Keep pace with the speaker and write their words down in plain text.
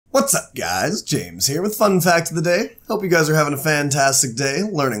What's up, guys? James here with Fun Fact of the Day. Hope you guys are having a fantastic day,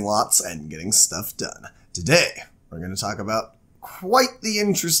 learning lots, and getting stuff done. Today, we're going to talk about quite the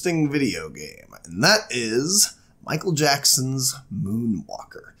interesting video game, and that is Michael Jackson's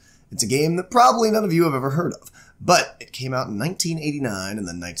Moonwalker. It's a game that probably none of you have ever heard of, but it came out in 1989 and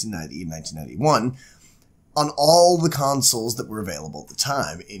then 1990 and 1991 on all the consoles that were available at the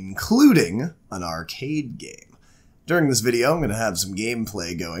time, including an arcade game. During this video, I'm going to have some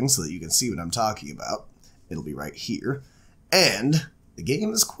gameplay going so that you can see what I'm talking about. It'll be right here. And the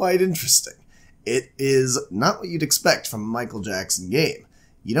game is quite interesting. It is not what you'd expect from a Michael Jackson game.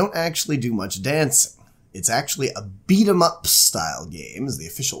 You don't actually do much dancing. It's actually a beat-em-up style game, is the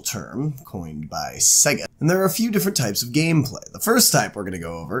official term, coined by Sega. And there are a few different types of gameplay. The first type we're going to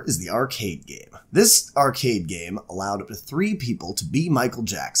go over is the arcade game. This arcade game allowed up to 3 people to be Michael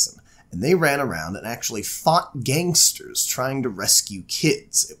Jackson, and they ran around and actually fought gangsters trying to rescue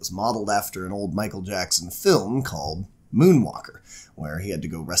kids. It was modeled after an old Michael Jackson film called Moonwalker, where he had to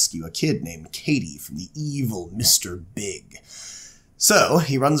go rescue a kid named Katie from the evil Mr. Big. So,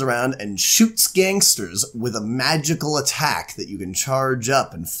 he runs around and shoots gangsters with a magical attack that you can charge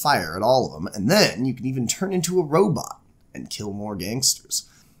up and fire at all of them, and then you can even turn into a robot and kill more gangsters.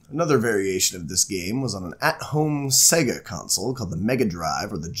 Another variation of this game was on an at-home Sega console called the Mega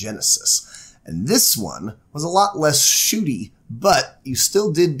Drive or the Genesis, and this one was a lot less shooty, but you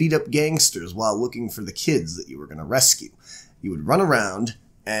still did beat up gangsters while looking for the kids that you were going to rescue. You would run around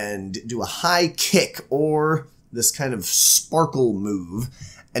and do a high kick or this kind of sparkle move,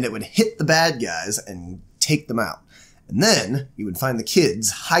 and it would hit the bad guys and take them out. And then you would find the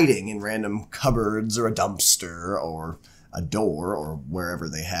kids hiding in random cupboards or a dumpster or a door or wherever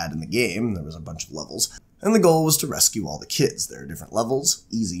they had in the game. There was a bunch of levels. And the goal was to rescue all the kids. There are different levels,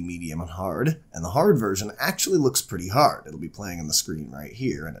 easy, medium, and hard. And the hard version actually looks pretty hard. It'll be playing on the screen right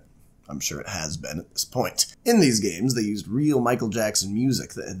here, and I'm sure it has been at this point. In these games, they used real Michael Jackson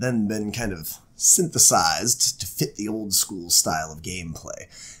music that had then been kind of synthesized to fit the old school style of gameplay.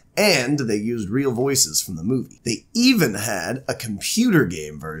 And they used real voices from the movie. They even had a computer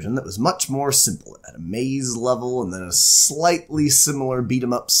game version that was much more simple. It had a maze level and then a slightly similar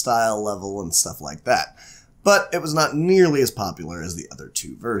beat-em-up style level and stuff like that. But it was not nearly as popular as the other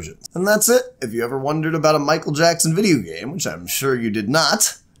 2 versions. And that's it. If you ever wondered about a Michael Jackson video game, which I'm sure you did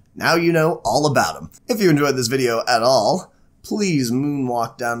not, now you know all about him. If you enjoyed this video at all, please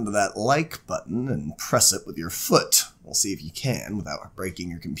moonwalk down to that like button and press it with your foot. We'll see if you can without breaking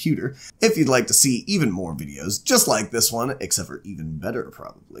your computer. If you'd like to see even more videos just like this one, except for even better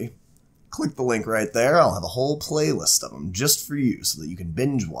probably, click the link right there. I'll have a whole playlist of them just for you so that you can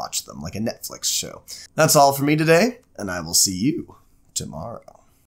binge watch them like a Netflix show. That's all for me today, and I will see you tomorrow.